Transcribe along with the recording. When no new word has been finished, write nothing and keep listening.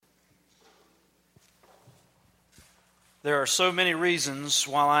There are so many reasons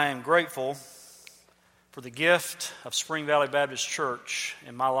why I am grateful for the gift of Spring Valley Baptist Church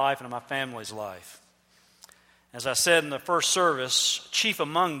in my life and in my family's life. As I said in the first service, chief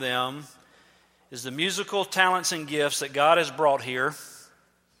among them is the musical talents and gifts that God has brought here,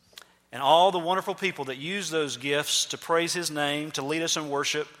 and all the wonderful people that use those gifts to praise His name, to lead us in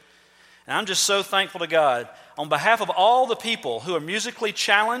worship. And I'm just so thankful to God. On behalf of all the people who are musically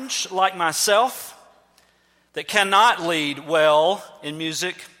challenged like myself, that cannot lead well in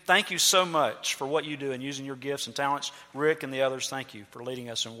music, thank you so much for what you do in using your gifts and talents. Rick and the others, thank you for leading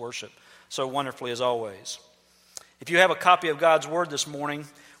us in worship so wonderfully as always. If you have a copy of God's Word this morning,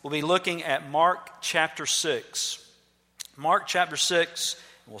 we'll be looking at Mark chapter 6. Mark chapter 6,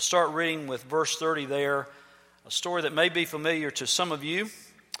 and we'll start reading with verse 30 there, a story that may be familiar to some of you,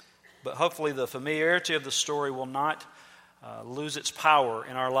 but hopefully the familiarity of the story will not lose its power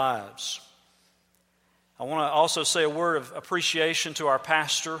in our lives. I want to also say a word of appreciation to our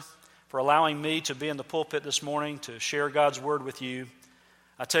pastor for allowing me to be in the pulpit this morning to share God's Word with you.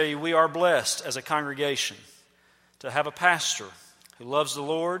 I tell you, we are blessed as a congregation to have a pastor who loves the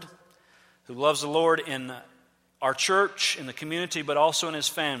Lord in our church, in the community, but also in his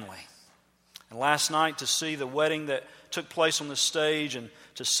family. And last night to see the wedding that took place on this stage and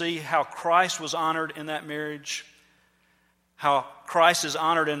to see how Christ was honored in that marriage, how Christ is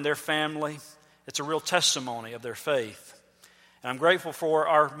honored in their family, it's a real testimony of their faith. And I'm grateful for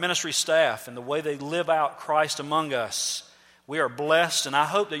our ministry staff and the way they live out Christ among us. We are blessed, and I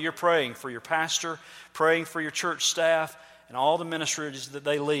hope that you're praying for your pastor, praying for your church staff, and all the ministries that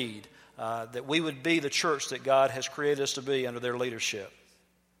they lead, that we would be the church that God has created us to be under their leadership.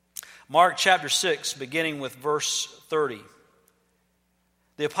 Mark chapter 6, beginning with verse 30.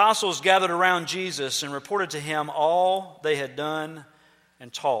 The apostles gathered around Jesus and reported to him all they had done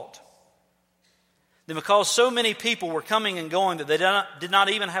and taught. Then because so many people were coming and going that they did not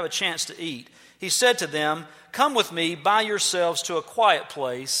even have a chance to eat, he said to them, "Come with me by yourselves to a quiet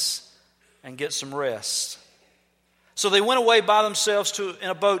place and get some rest." So they went away by themselves in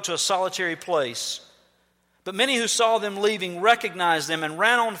a boat to a solitary place. But many who saw them leaving recognized them and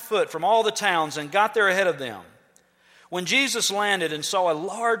ran on foot from all the towns and got there ahead of them. When Jesus landed and saw a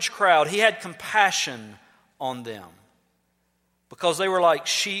large crowd, he had compassion on them because they were like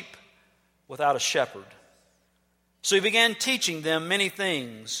sheep without a shepherd. So he began teaching them many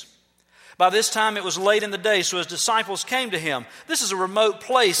things. By this time it was late in the day, so his disciples came to him. "This is a remote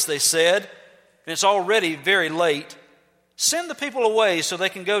place," they said, "and it's already very late. Send the people away so they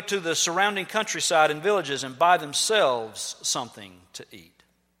can go to the surrounding countryside and villages and buy themselves something to eat."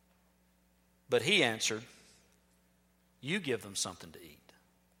 But he answered, "You give them something to eat."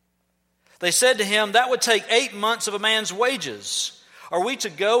 They said to him, "That would take 8 months of a man's wages. Are we to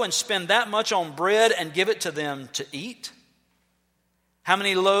go and spend that much on bread and give it to them to eat?" "How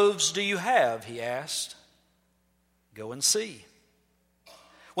many loaves do you have?" he asked. "Go and see."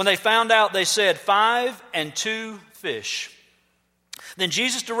 When they found out, they said, 5 and 2 fish. Then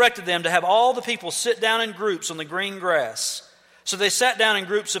Jesus directed them to have all the people sit down in groups on the green grass. So they sat down in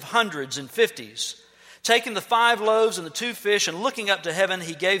groups of hundreds and 50s. Taking the 5 loaves and the 2 fish and looking up to heaven,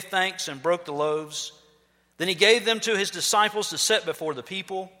 he gave thanks and broke the loaves. Then he gave them to his disciples to set before the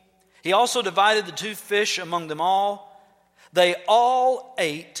people. He also divided the 2 fish among them all. They all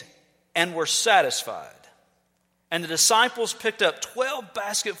ate and were satisfied. And the disciples picked up 12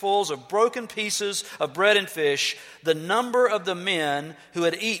 basketfuls of broken pieces of bread and fish. The number of the men who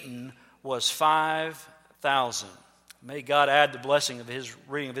had eaten was 5,000. May God add the blessing of his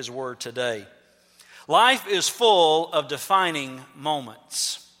reading of his word today. Life is full of defining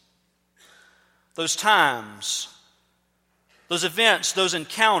moments. Those times, those events, those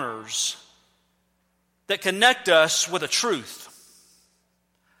encounters that connect us with a truth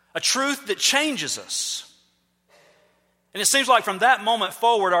that changes us. And it seems like from that moment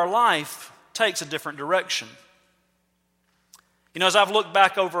forward, our life takes a different direction. You know, as I've looked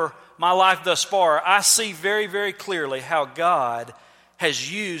back over my life thus far, I see very, very clearly how God has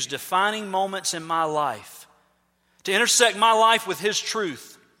used defining moments in my life to intersect my life with His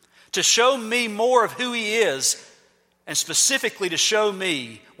truth, to show me more of who He is, and specifically to show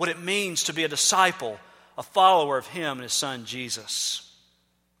me what it means to be a disciple, a follower of Him and His Son Jesus.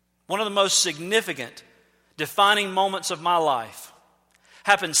 One of the most significant defining moments of my life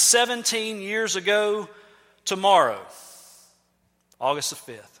happened 17 years ago tomorrow, August the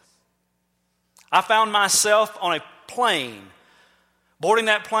 5th. I found myself on a plane, boarding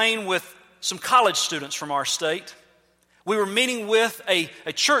that plane with some college students from our state. We were meeting with a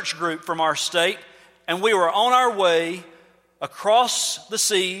church group from our state, and we were on our way across the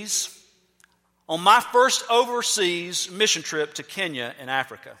seas, on my first overseas mission trip to Kenya in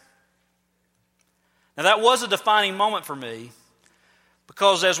Africa. Now that was a defining moment for me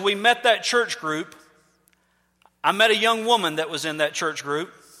because as we met that church group, I met a young woman that was in that church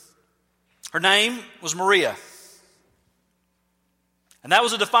group. Her name was Maria. And that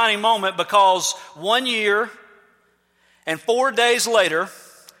was a defining moment because 1 year and 4 days later,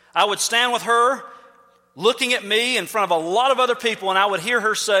 I would stand with her looking at me in front of a lot of other people, and I would hear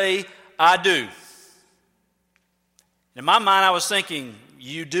her say, "I do." In my mind, I was thinking,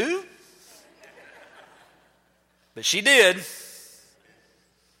 "You do?" But she did.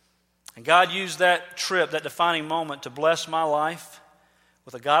 And God used that trip, that defining moment, to bless my life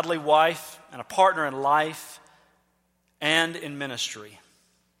with a godly wife and a partner in life and in ministry.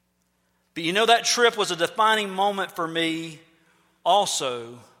 But you know, that trip was a defining moment for me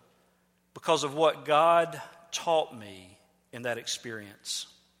also because of what God taught me in that experience.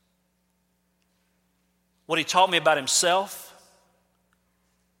 What He taught me about Himself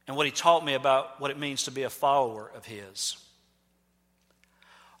and what He taught me about what it means to be a follower of His.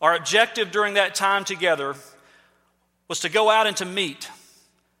 Our objective during that time together was to go out and to meet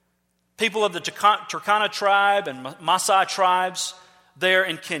people of the Turkana tribe and Maasai tribes there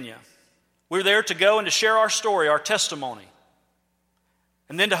in Kenya. We were there to go and to share our story, our testimony,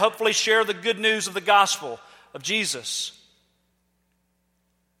 and then to hopefully share the good news of the gospel of Jesus.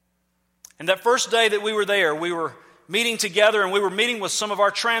 And that first day that we were there, we were meeting together and we were meeting with some of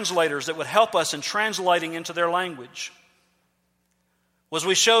our translators that would help us in translating into their language. As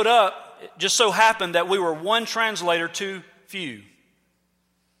we showed up, it just so happened that we were one translator too few.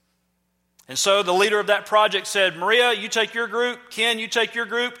 And so the leader of that project said, "Maria, you take your group, Ken, you take your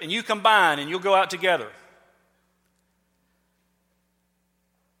group, and you combine and you'll go out together."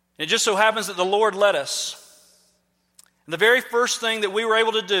 And it just so happens that the Lord led us. And the very first thing that we were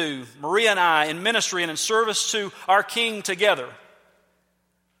able to do, Maria and I, in ministry and in service to our King together,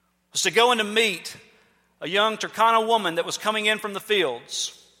 was to go and to meet a young Turkana woman that was coming in from the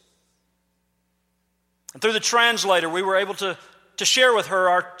fields. And through the translator, we were able to share with her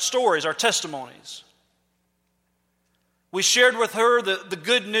our stories, our testimonies. We shared with her the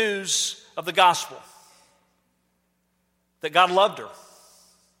good news of the gospel. That God loved her.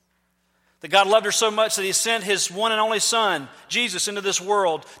 That God loved her so much that He sent His one and only Son, Jesus, into this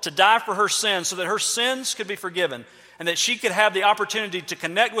world to die for her sins so that her sins could be forgiven and that she could have the opportunity to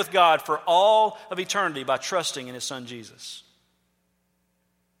connect with God for all of eternity by trusting in His Son, Jesus.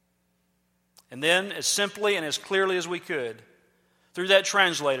 And then, as simply and as clearly as we could, through that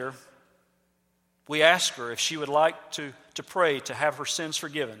translator, we asked her if she would like to pray to have her sins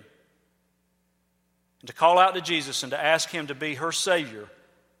forgiven and to call out to Jesus and to ask Him to be her Savior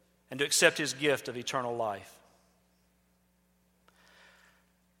and to accept His gift of eternal life.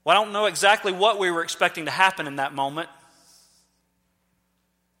 Well, I don't know exactly what we were expecting to happen in that moment.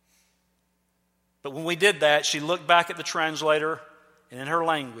 But when we did that, she looked back at the translator, and in her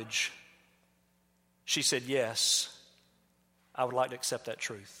language, she said, "Yes, I would like to accept that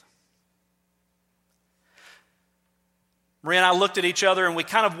truth." Maria and I looked at each other and we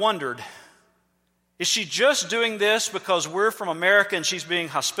kind of wondered, is she just doing this because we're from America and she's being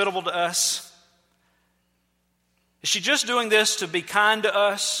hospitable to us? Is she just doing this to be kind to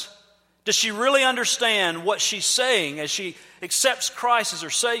us? Does she really understand what she's saying as she accepts Christ as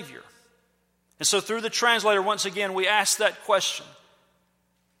her Savior? And so through the translator, once again, we asked that question.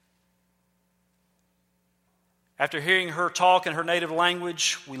 After hearing her talk in her native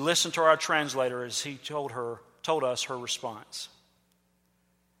language, we listened to our translator as he told us her response.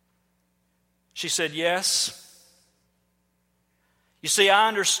 She said, "Yes." You see, I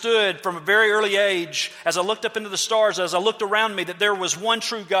understood from a very early age, as I looked up into the stars, as I looked around me, that there was one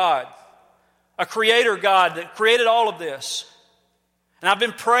true God, a creator God that created all of this. And I've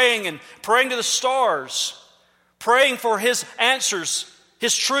been praying to the stars, praying for His answers,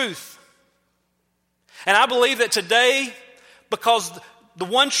 His truth. And I believe that today, because the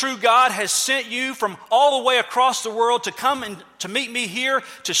one true God has sent you from all the way across the world to come and to meet me here,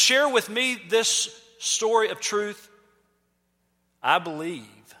 to share with me this story of truth, I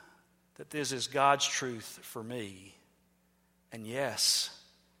believe that this is God's truth for me. And yes,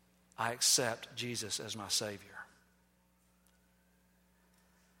 I accept Jesus as my Savior.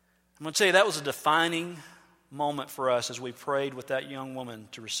 I'm going to tell you, that was a defining moment for us as we prayed with that young woman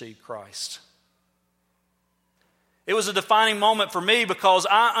to receive Christ. It was a defining moment for me because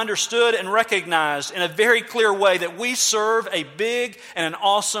I understood and recognized in a very clear way that we serve a big and an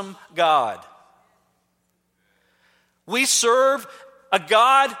awesome God. We serve a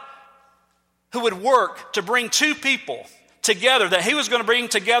God who would work to bring two people together, that he was going to bring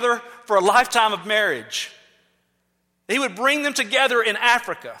together for a lifetime of marriage. He would bring them together in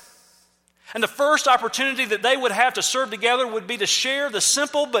Africa. And the first opportunity that they would have to serve together would be to share the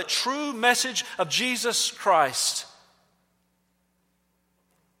simple but true message of Jesus Christ.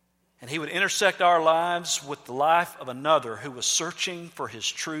 And he would intersect our lives with the life of another who was searching for his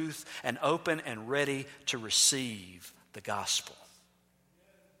truth and open and ready to receive the gospel.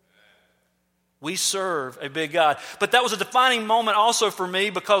 We serve a big God. But that was a defining moment also for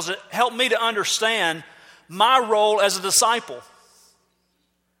me because it helped me to understand my role as a disciple.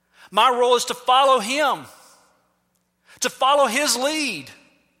 My role is to follow him, to follow his lead,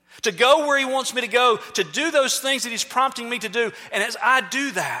 to go where he wants me to go, to do those things that he's prompting me to do. And as I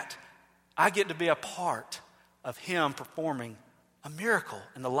do that, I get to be a part of him performing a miracle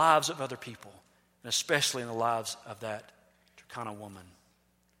in the lives of other people, and especially in the lives of that Turkana woman.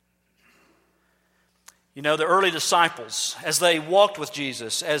 You know, the early disciples, as they walked with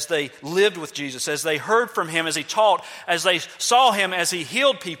Jesus, as they lived with Jesus, as they heard from him, as he taught, as they saw him, as he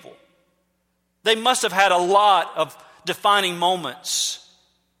healed people, they must have had a lot of defining moments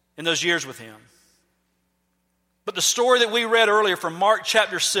in those years with him. But the story that we read earlier from Mark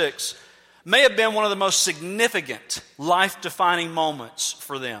chapter 6 may have been one of the most significant life-defining moments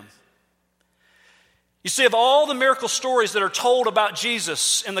for them. You see, of all the miracle stories that are told about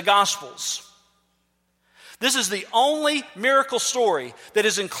Jesus in the Gospels, this is the only miracle story that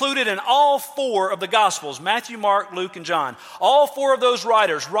is included in all four of the Gospels, Matthew, Mark, Luke, and John. All four of those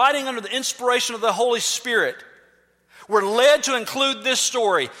writers, writing under the inspiration of the Holy Spirit, were led to include this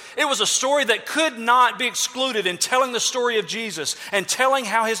story. It was a story that could not be excluded in telling the story of Jesus and telling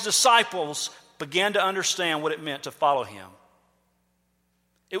how his disciples began to understand what it meant to follow him.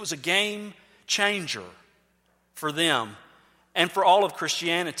 It was a game changer for them and for all of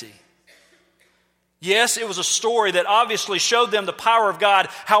Christianity. Yes, it was a story that obviously showed them the power of God,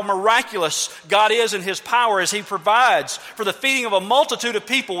 how miraculous God is in his power as he provides for the feeding of a multitude of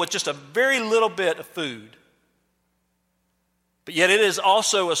people with just a very little bit of food. But yet it is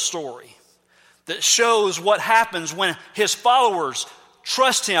also a story that shows what happens when his followers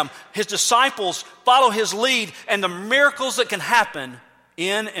trust him, his disciples follow his lead, and the miracles that can happen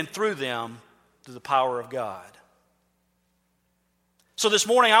in and through them through the power of God. So this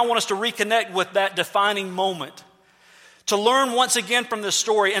morning I want us to reconnect with that defining moment, to learn once again from this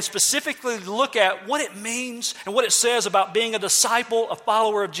story and specifically look at what it means and what it says about being a disciple, a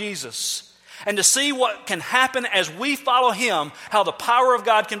follower of Jesus, and to see what can happen as we follow him, how the power of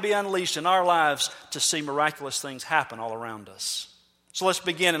God can be unleashed in our lives to see miraculous things happen all around us. So let's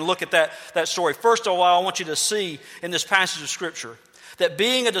begin and look at that story. First of all, I want you to see in this passage of Scripture that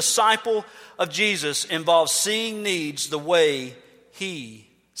being a disciple of Jesus involves seeing needs the way he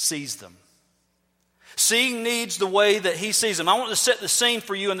sees them. Seeing needs the way that he sees them. I want to set the scene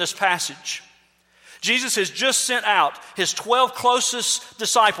for you in this passage. Jesus has just sent out his 12 closest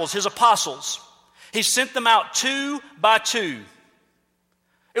disciples, his apostles. He sent them out 2 by 2.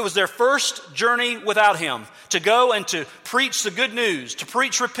 It was their first journey without him, to go and to preach the good news, to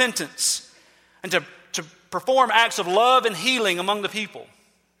preach repentance, and to perform acts of love and healing among the people.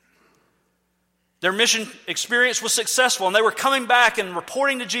 Their mission experience was successful, and they were coming back and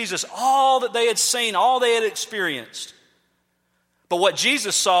reporting to Jesus all that they had seen, all they had experienced. But what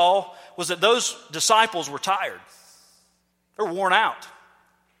Jesus saw was that those disciples were tired. They were worn out.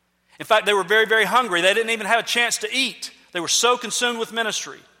 In fact, they were very, very hungry. They didn't even have a chance to eat. They were so consumed with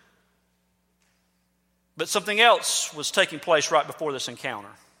ministry. But something else was taking place right before this encounter.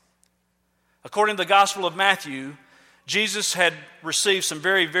 According to the Gospel of Matthew, Jesus had received some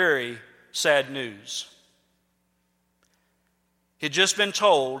very, very sad news. He had just been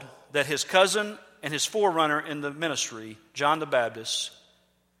told that his cousin and his forerunner in the ministry, John the Baptist,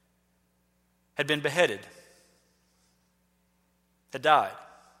 had been beheaded, had died.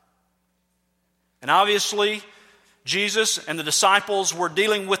 And obviously, Jesus and the disciples were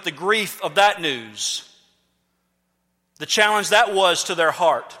dealing with the grief of that news, the challenge that was to their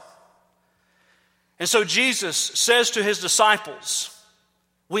heart. And so Jesus says to his disciples,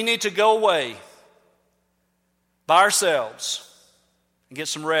 we need to go away by ourselves and get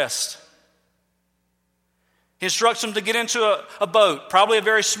some rest. He instructs them to get into a boat, probably a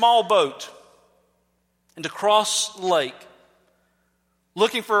very small boat, and to cross the lake,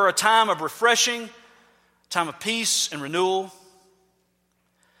 looking for a time of refreshing, time of peace and renewal.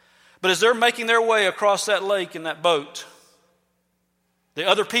 But as they're making their way across that lake in that boat, the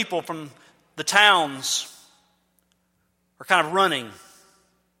other people from the towns are kind of running.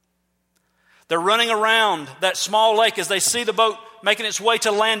 They're running around that small lake as they see the boat making its way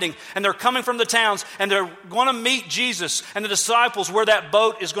to landing, and they're coming from the towns, and they're going to meet Jesus and the disciples where that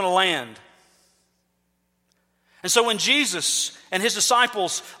boat is going to land. And so when Jesus and his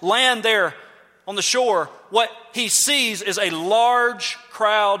disciples land there on the shore, what he sees is a large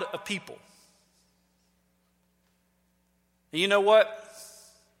crowd of people. And you know what?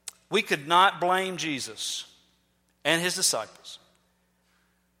 We could not blame Jesus and his disciples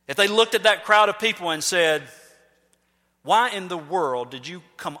if they looked at that crowd of people and said, why in the world did you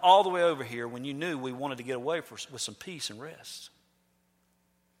come all the way over here when you knew we wanted to get away with some peace and rest?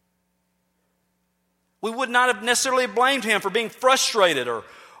 We would not have necessarily blamed him for being frustrated or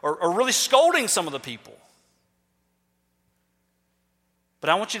really scolding some of the people. But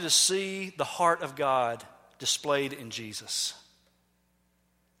I want you to see the heart of God displayed in Jesus.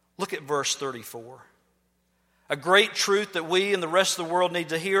 Look at verse 34. A great truth that we and the rest of the world need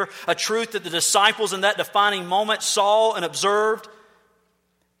to hear, a truth that the disciples in that defining moment saw and observed.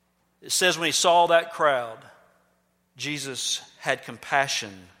 It says when he saw that crowd, Jesus had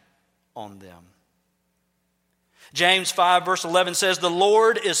compassion on them. James 5 verse 11 says, the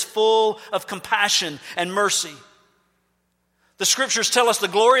Lord is full of compassion and mercy. The scriptures tell us the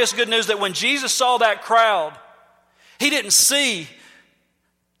glorious good news that when Jesus saw that crowd, he didn't see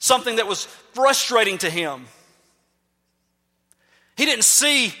something that was frustrating to him. He didn't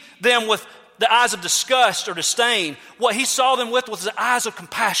see them with the eyes of disgust or disdain. What he saw them with was the eyes of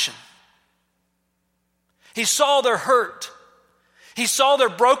compassion. He saw their hurt. He saw their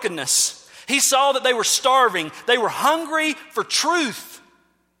brokenness. He saw that they were starving. They were hungry for truth.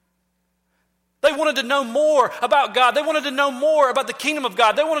 They wanted to know more about God. They wanted to know more about the kingdom of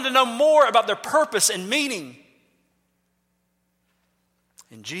God. They wanted to know more about their purpose and meaning.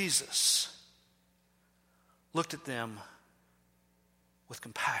 And Jesus looked at them with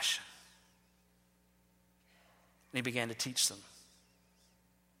compassion. And he began to teach them.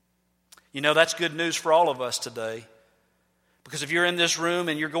 You know, that's good news for all of us today. Because if you're in this room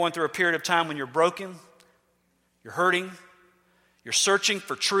and you're going through a period of time when you're broken, you're hurting, you're searching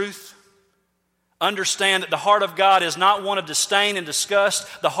for truth, understand that the heart of God is not one of disdain and disgust.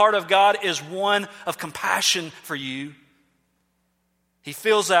 The heart of God is one of compassion for you. He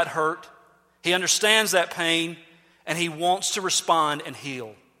feels that hurt. He understands that pain. And he wants to respond and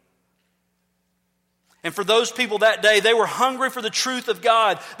heal. And for those people that day, they were hungry for the truth of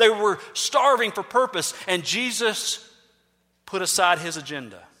God. They were starving for purpose. And Jesus put aside his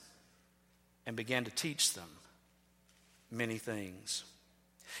agenda and began to teach them many things.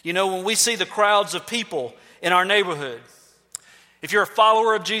 You know, when we see the crowds of people in our neighborhood, if you're a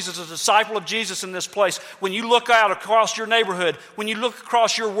follower of Jesus, a disciple of Jesus in this place, when you look out across your neighborhood, when you look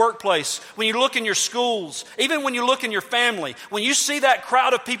across your workplace, when you look in your schools, even when you look in your family, when you see that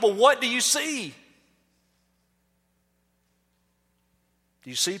crowd of people, what do you see? Do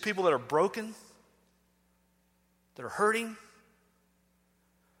you see people that are broken, that are hurting,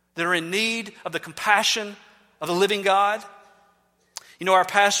 that are in need of the compassion of the living God? You know, our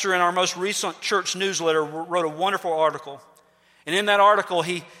pastor in our most recent church newsletter wrote a wonderful article. And in that article,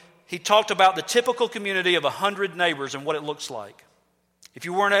 he talked about the typical community of 100 neighbors and what it looks like. If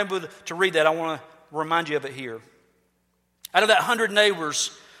you weren't able to read that, I want to remind you of it here. Out of that 100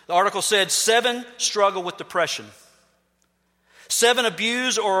 neighbors, the article said 7 struggle with depression. 7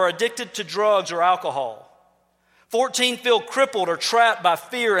 abuse or are addicted to drugs or alcohol. 14 feel crippled or trapped by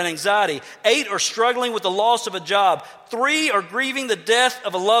fear and anxiety. 8 are struggling with the loss of a job. 3 are grieving the death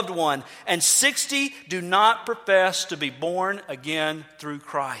of a loved one. And 60 do not profess to be born again through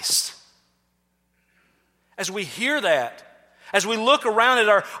Christ. As we hear that, as we look around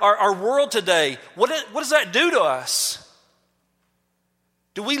at our world today, what does that do to us?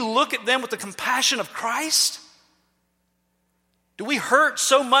 Do we look at them with the compassion of Christ? Do we hurt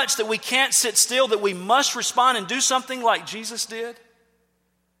so much that we can't sit still, that we must respond and do something like Jesus did?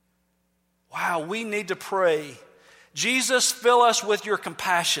 Wow, we need to pray. Jesus, fill us with your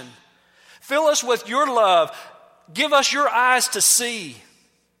compassion. Fill us with your love. Give us your eyes to see.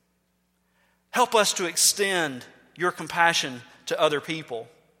 Help us to extend your compassion to other people.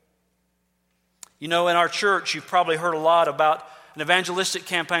 You know, in our church, you've probably heard a lot about an evangelistic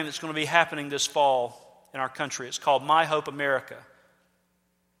campaign that's going to be happening this fall in our country. It's called My Hope America.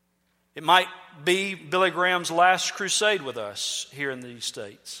 It might be Billy Graham's last crusade with us here in these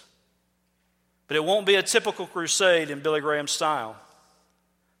States. But it won't be a typical crusade in Billy Graham's style.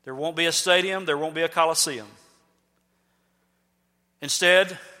 There won't be a stadium. There won't be a coliseum.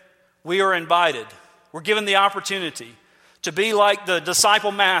 Instead, we are invited. We're given the opportunity to be like the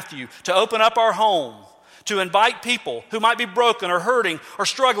disciple Matthew, to open up our home, to invite people who might be broken or hurting or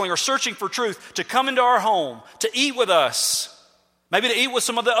struggling or searching for truth to come into our home, to eat with us, Maybe to eat with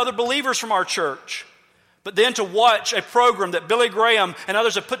some of the other believers from our church. But then to watch a program that Billy Graham and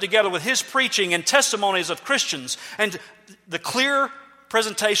others have put together with his preaching and testimonies of Christians and the clear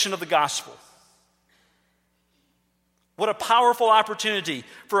presentation of the gospel. What a powerful opportunity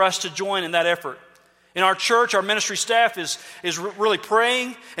for us to join in that effort. In our church, our ministry staff is really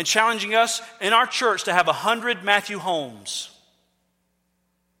praying and challenging us in our church to have 100 Matthew homes.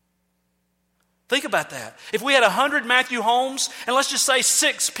 Think about that. If we had 100 Matthew homes, and let's just say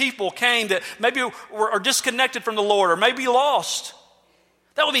 6 people came that maybe are disconnected from the Lord or maybe lost,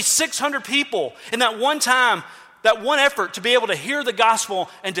 that would be 600 people in that one time, that one effort to be able to hear the gospel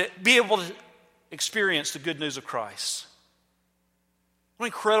and to be able to experience the good news of Christ. What an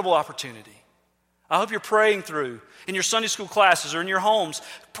incredible opportunity. I hope you're praying through in your Sunday school classes or in your homes,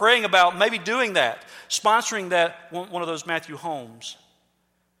 praying about maybe doing that, sponsoring that one of those Matthew homes.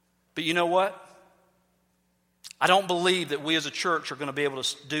 But you know what? I don't believe that we as a church are going to be able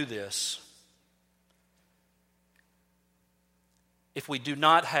to do this if we do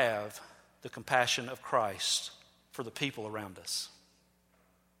not have the compassion of Christ for the people around us.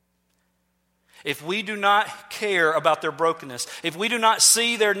 If we do not care about their brokenness, if we do not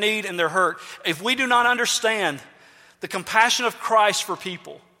see their need and their hurt, if we do not understand the compassion of Christ for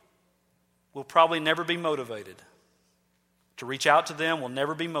people, we'll probably never be motivated to reach out to them. We'll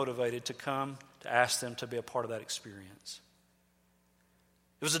never be motivated to come to ask them to be a part of that experience.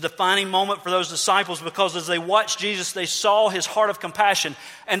 It was a defining moment for those disciples because as they watched Jesus, they saw his heart of compassion,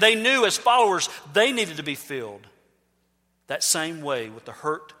 and they knew as followers they needed to be filled that same way with the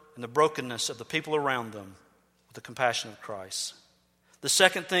hurt and the brokenness of the people around them with the compassion of Christ. The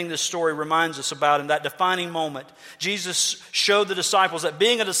second thing this story reminds us about in that defining moment, Jesus showed the disciples that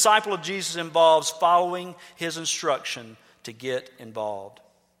being a disciple of Jesus involves following his instruction to get involved.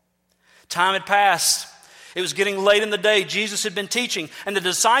 Time had passed. It was getting late in the day. Jesus had been teaching, and the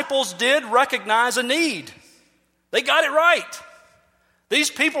disciples did recognize a need. They got it right. These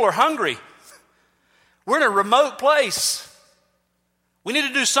people are hungry. We're in a remote place. We need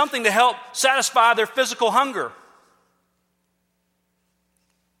to do something to help satisfy their physical hunger.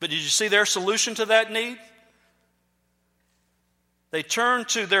 But did you see their solution to that need? They turned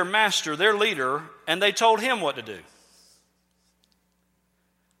to their master, their leader, and they told him what to do.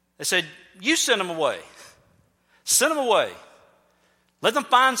 They said, you send them away. Send them away. Let them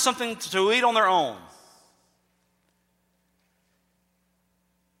find something to eat on their own.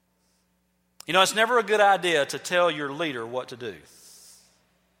 You know, it's never a good idea to tell your leader what to do.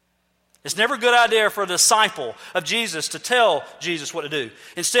 It's never a good idea for a disciple of Jesus to tell Jesus what to do.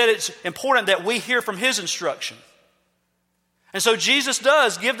 Instead, it's important that we hear from his instruction. And so Jesus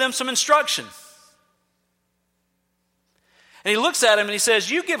does give them some instruction. And he looks at him and he says,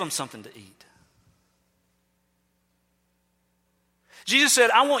 you give them something to eat. Jesus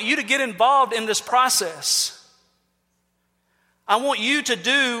said, I want you to get involved in this process. I want you to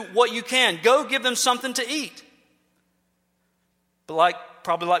do what you can. Go give them something to eat. But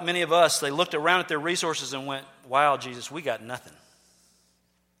probably like many of us, they looked around at their resources and went, wow, Jesus, we got nothing.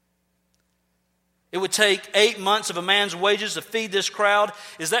 It would take 8 months of a man's wages to feed this crowd.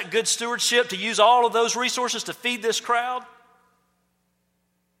 Is that good stewardship to use all of those resources to feed this crowd?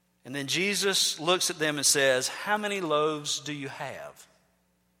 And then Jesus looks at them and says, how many loaves do you have?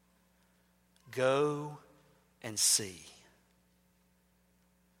 Go and see.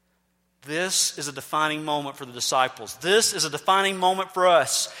 This is a defining moment for the disciples. This is a defining moment for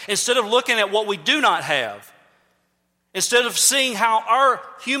us. Instead of looking at what we do not have, instead of seeing how our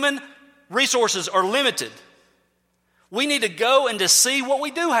human resources are limited, we need to go and to see what we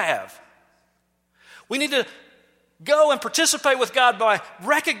do have. We need to go and participate with God by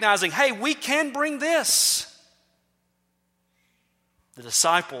recognizing, hey, we can bring this. The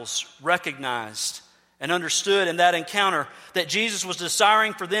disciples recognized and understood in that encounter that Jesus was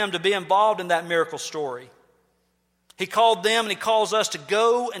desiring for them to be involved in that miracle story. He called them and he calls us to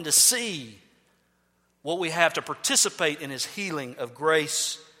go and to see what we have, to participate in his healing of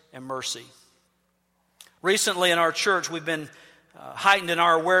grace and mercy. Recently in our church, we've been heightened in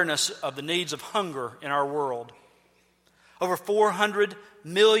our awareness of the needs of hunger in our world. Over 400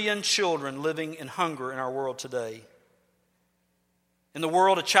 million children living in hunger in our world today. In the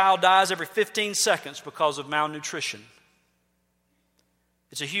world, a child dies every 15 seconds because of malnutrition.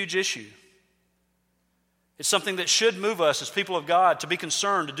 It's a huge issue. It's something that should move us as people of God to be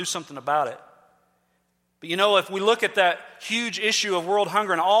concerned, to do something about it. But you know, if we look at that huge issue of world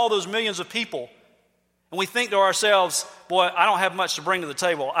hunger and all those millions of people, and we think to ourselves, boy, I don't have much to bring to the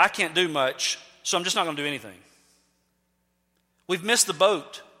table. I can't do much, so I'm just not going to do anything. We've missed the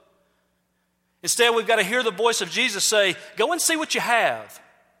boat. Instead, we've got to hear the voice of Jesus say, go and see what you have.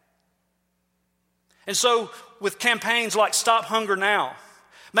 And so, with campaigns like Stop Hunger Now,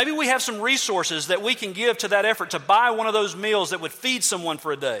 maybe we have some resources that we can give to that effort to buy one of those meals that would feed someone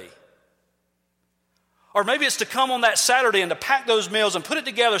for a day. Or maybe it's to come on that Saturday and to pack those meals and put it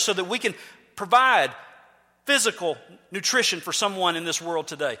together so that we can provide physical nutrition for someone in this world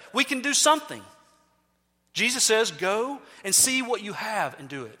today. We can do something. Jesus says, go and see what you have and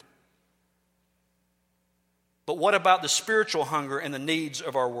do it. But what about the spiritual hunger and the needs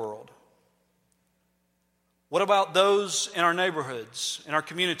of our world? What about those in our neighborhoods, in our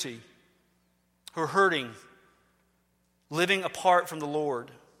community, who are hurting, living apart from the Lord,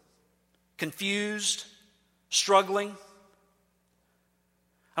 confused, struggling?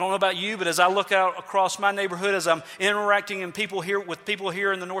 I don't know about you, but as I look out across my neighborhood, as I'm interacting with people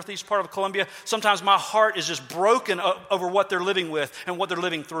here in the northeast part of Columbia, sometimes my heart is just broken over what they're living with and what they're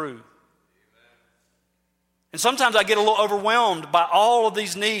living through. And sometimes I get a little overwhelmed by all of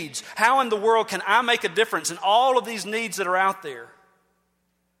these needs. How in the world can I make a difference in all of these needs that are out there?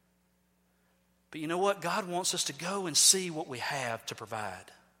 But you know what? God wants us to go and see what we have to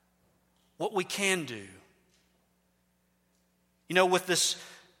provide, what we can do. You know, with this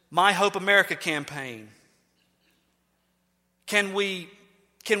My Hope America campaign, can we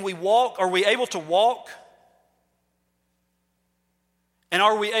walk? Are we able to walk? And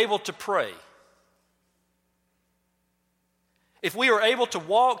are we able to pray? If we are able to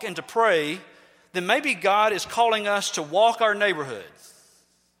walk and to pray, then maybe God is calling us to walk our neighborhood.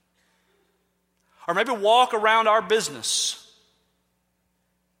 Or maybe walk around our business.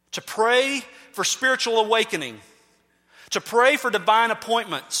 To pray for spiritual awakening. To pray for divine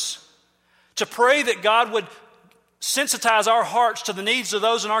appointments. To pray that God would sensitize our hearts to the needs of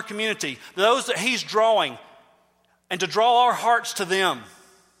those in our community, those that He's drawing, and to draw our hearts to them.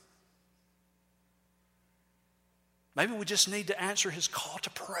 Maybe we just need to answer His call to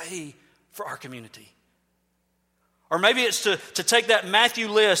pray for our community. Or maybe it's to take that Matthew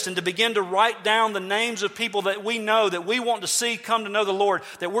list and to begin to write down the names of people that we know, that we want to see come to know the Lord,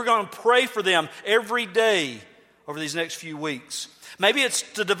 that we're going to pray for them every day over these next few weeks. Maybe it's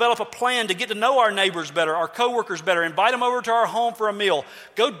to develop a plan to get to know our neighbors better, our coworkers better, invite them over to our home for a meal.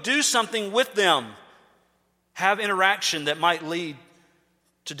 Go do something with them. Have interaction that might lead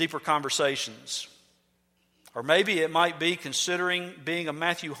to deeper conversations. Or maybe it might be considering being a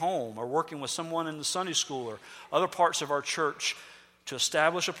Matthew home or working with someone in the Sunday school or other parts of our church to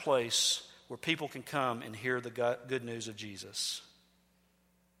establish a place where people can come and hear the good news of Jesus.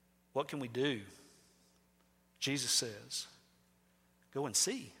 What can we do? Jesus says, go and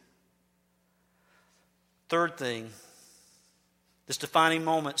see. Third thing, this defining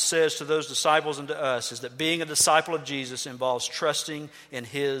moment says to those disciples and to us is that being a disciple of Jesus involves trusting in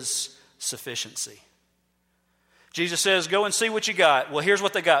His sufficiency. Jesus says, go and see what you got. Well, here's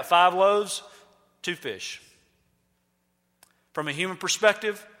what they got. 5 loaves, 2 fish. From a human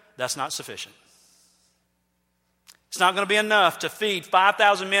perspective, that's not sufficient. It's not going to be enough to feed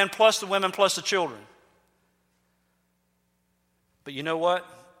 5,000 men plus the women plus the children. But you know what?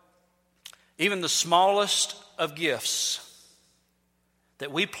 Even the smallest of gifts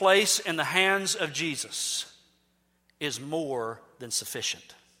that we place in the hands of Jesus is more than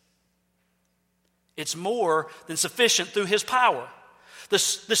sufficient. It's more than sufficient through His power.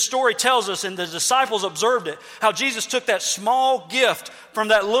 This story tells us, and the disciples observed it, how Jesus took that small gift from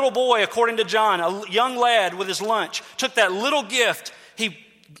that little boy, according to John, a young lad with his lunch, took that little gift, He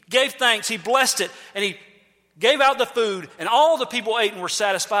gave thanks, He blessed it, and He gave out the food, and all the people ate and were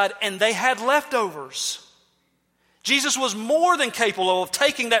satisfied, and they had leftovers. Jesus was more than capable of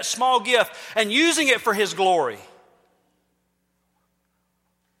taking that small gift and using it for His glory.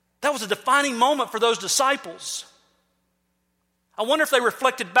 That was a defining moment for those disciples. I wonder if they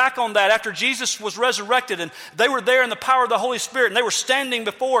reflected back on that after Jesus was resurrected and they were there in the power of the Holy Spirit and they were standing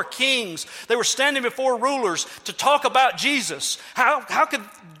before kings, they were standing before rulers to talk about Jesus. How could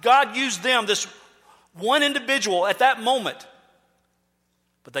God use them, this one individual at that moment?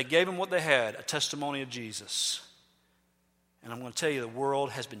 But they gave Him what they had, a testimony of Jesus. And I'm going to tell you, the world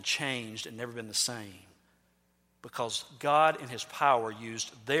has been changed and never been the same. Because God in His power used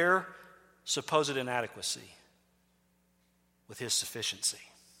their supposed inadequacy with His sufficiency.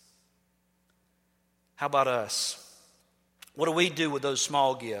 How about us? What do we do with those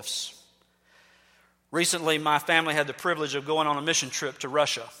small gifts? Recently, my family had the privilege of going on a mission trip to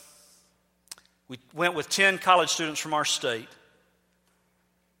Russia. We went with 10 college students from our state.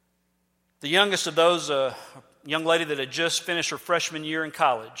 The youngest of those, a young lady that had just finished her freshman year in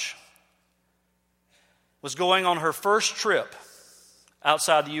college, was going on her first trip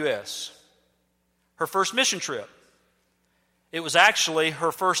outside the U.S. her first mission trip. It was actually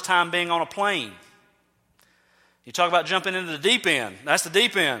her first time being on a plane. You talk about jumping into the deep end. That's the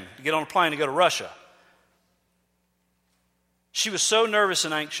deep end, to get on a plane to go to Russia. She was so nervous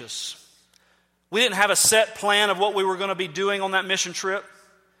and anxious. We didn't have a set plan of what we were going to be doing on that mission trip.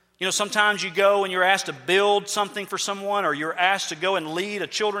 You know, sometimes you go and you're asked to build something for someone, or you're asked to go and lead a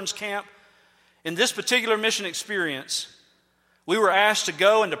children's camp. In this particular mission experience, we were asked to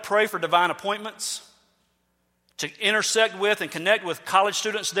go and to pray for divine appointments, to intersect with and connect with college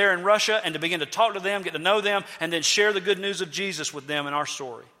students there in Russia, and to begin to talk to them, get to know them, and then share the good news of Jesus with them in our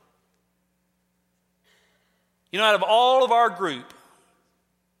story. You know, out of all of our group,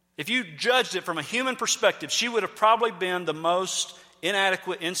 if you judged it from a human perspective, she would have probably been the most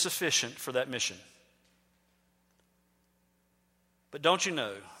inadequate, insufficient for that mission. But don't you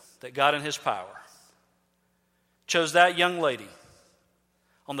know that God in His power chose that young lady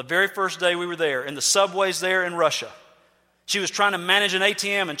on the very first day we were there, in the subways there in Russia. She was trying to manage an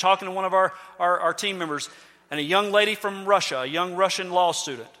ATM and talking to one of our team members, and a young lady from Russia, a young Russian law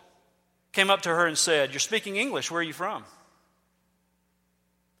student, came up to her and said, "You're speaking English, where are you from?"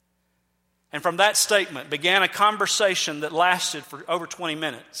 And from that statement began a conversation that lasted for over 20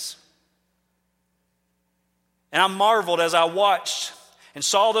 minutes. And I marveled as I watched and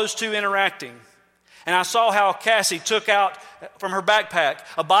saw those two interacting. And I saw how Cassie took out from her backpack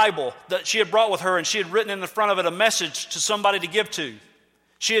a Bible that she had brought with her, and she had written in the front of it a message to somebody to give to.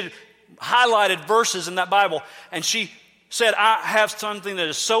 She had highlighted verses in that Bible, and she said, "I have something that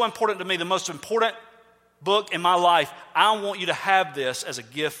is so important to me, the most important book in my life. I want you to have this as a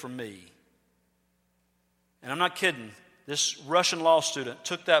gift from me." And I'm not kidding. This Russian law student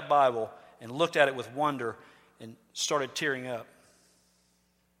took that Bible and looked at it with wonder and started tearing up.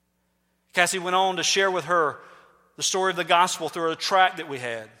 Cassie went on to share with her the story of the gospel through a tract that we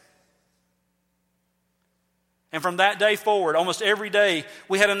had. And from that day forward, almost every day,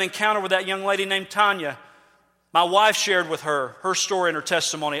 we had an encounter with that young lady named Tanya. My wife shared with her story and her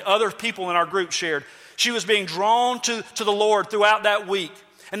testimony. Other people in our group shared. She was being drawn to the Lord throughout that week.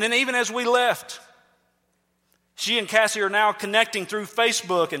 And then even as we left, she and Cassie are now connecting through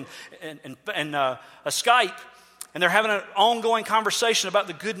Facebook and a Skype. And they're having an ongoing conversation about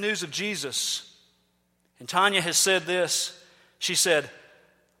the good news of Jesus. And Tanya has said this. She said,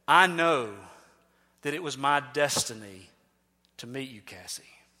 "I know that it was my destiny to meet you, Cassie.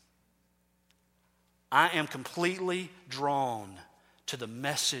 I am completely drawn to the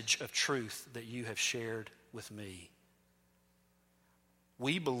message of truth that you have shared with me."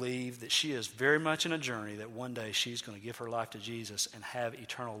 We believe that she is very much in a journey that one day she's going to give her life to Jesus and have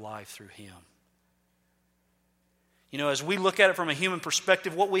eternal life through Him. You know, as we look at it from a human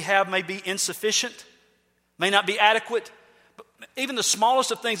perspective, what we have may be insufficient, may not be adequate, but even the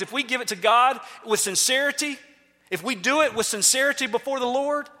smallest of things, if we give it to God with sincerity, if we do it with sincerity before the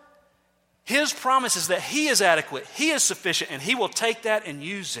Lord, His promise is that He is adequate, He is sufficient, and He will take that and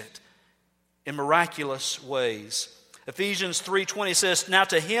use it in miraculous ways. Ephesians 3:20 says, "Now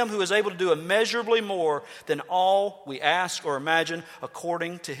to Him who is able to do immeasurably more than all we ask or imagine,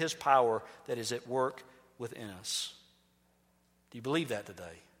 according to His power that is at work within us." Do you believe that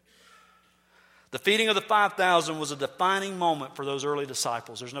today? The feeding of the 5,000 was a defining moment for those early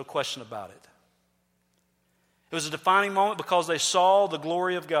disciples. There's no question about it. It was a defining moment because they saw the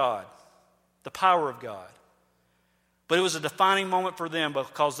glory of God, the power of God. But it was a defining moment for them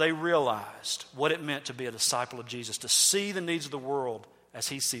because they realized what it meant to be a disciple of Jesus, to see the needs of the world as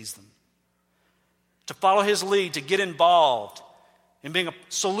He sees them, to follow His lead, to get involved in being a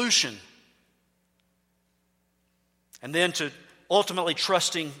solution, and then to ultimately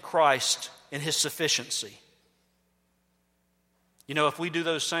trusting Christ in His sufficiency. You know, if we do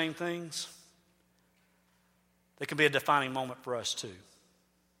those same things, they can be a defining moment for us too.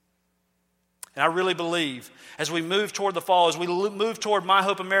 And I really believe as we move toward the fall, as we move toward My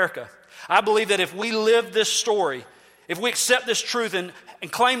Hope America, I believe that if we live this story, if we accept this truth and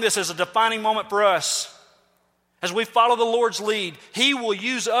claim this as a defining moment for us, as we follow the Lord's lead, He will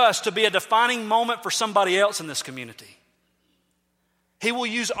use us to be a defining moment for somebody else in this community. He will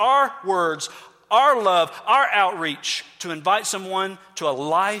use our words, our love, our outreach to invite someone to a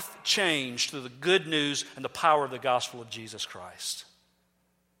life change through the good news and the power of the gospel of Jesus Christ.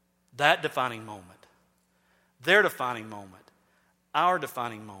 That defining moment, their defining moment, our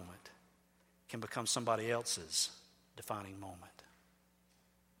defining moment can become somebody else's defining moment.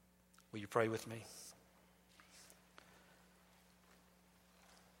 Will you pray with me?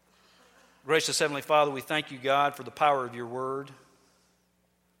 Gracious Heavenly Father, we thank You, God, for the power of Your word,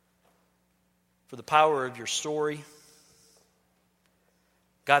 for the power of Your story.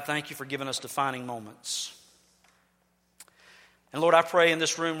 God, thank you for giving us defining moments. And Lord, I pray in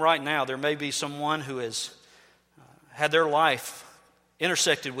this room right now, there may be someone who has had their life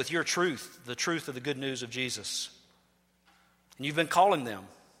intersected with your truth, the truth of the good news of Jesus. And you've been calling them.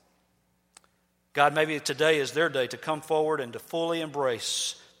 God, maybe today is their day to come forward and to fully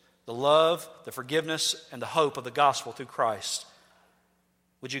embrace the love, the forgiveness, and the hope of the gospel through Christ.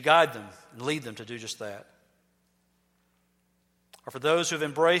 Would you guide them and lead them to do just that? Or for those who have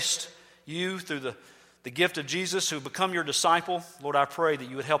embraced you through the gift of Jesus, who have become your disciple, Lord, I pray that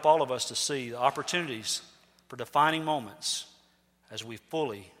you would help all of us to see the opportunities for defining moments as we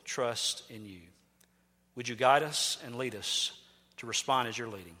fully trust in you. Would you guide us and lead us to respond as you're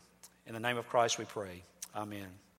leading? In the name of Christ we pray. Amen.